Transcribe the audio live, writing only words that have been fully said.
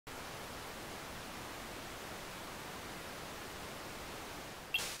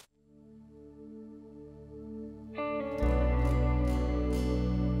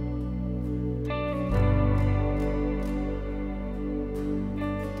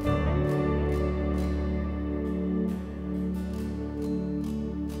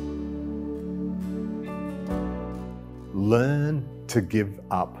Learn to give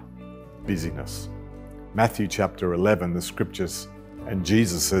up busyness. Matthew chapter 11, the scriptures, and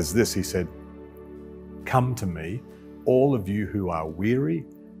Jesus says this, he said, "Come to me, all of you who are weary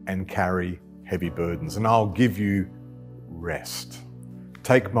and carry heavy burdens, and I'll give you rest.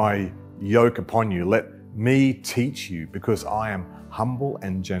 Take my yoke upon you. Let me teach you, because I am humble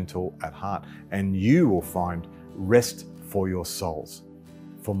and gentle at heart, and you will find rest for your souls.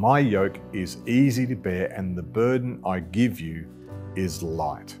 For my yoke is easy to bear, and the burden I give you is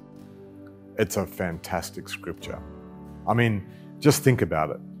light." It's a fantastic scripture. I mean, just think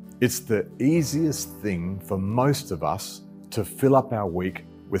about it. It's the easiest thing for most of us to fill up our week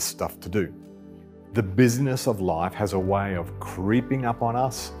with stuff to do. The busyness of life has a way of creeping up on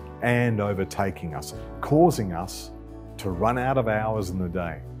us and overtaking us, causing us to run out of hours in the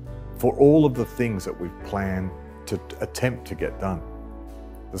day for all of the things that we've planned to attempt to get done.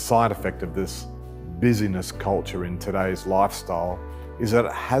 The side effect of this busyness culture in today's lifestyle is that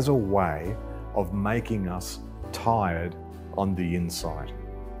it has a way of making us tired on the inside.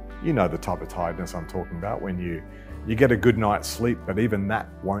 You know the type of tiredness I'm talking about, when you get a good night's sleep, but even that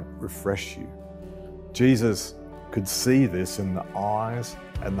won't refresh you. Jesus could see this in the eyes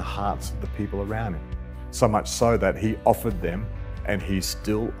and the hearts of the people around him, so much so that he offered them, and he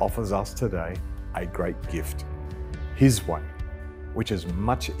still offers us today, a great gift, his way, which is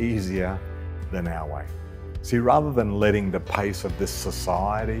much easier than our way. See, rather than letting the pace of this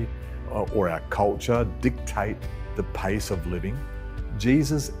society or our culture dictate the pace of living,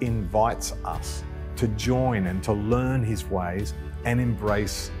 Jesus invites us to join and to learn his ways and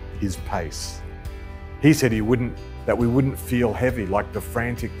embrace his pace. He said that we wouldn't feel heavy like the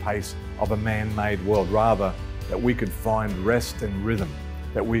frantic pace of a man-made world, rather that we could find rest and rhythm,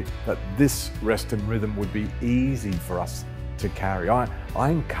 that this rest and rhythm would be easy for us to carry. I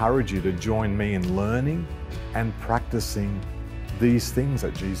encourage you to join me in learning and practicing these things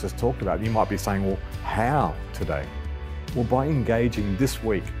that Jesus talked about. You might be saying, well, how today? Well, by engaging this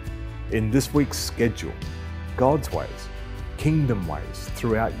week, in this week's schedule, God's ways, kingdom ways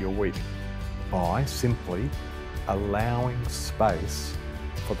throughout your week, by simply allowing space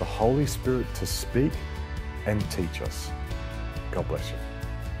for the Holy Spirit to speak and teach us. God bless you.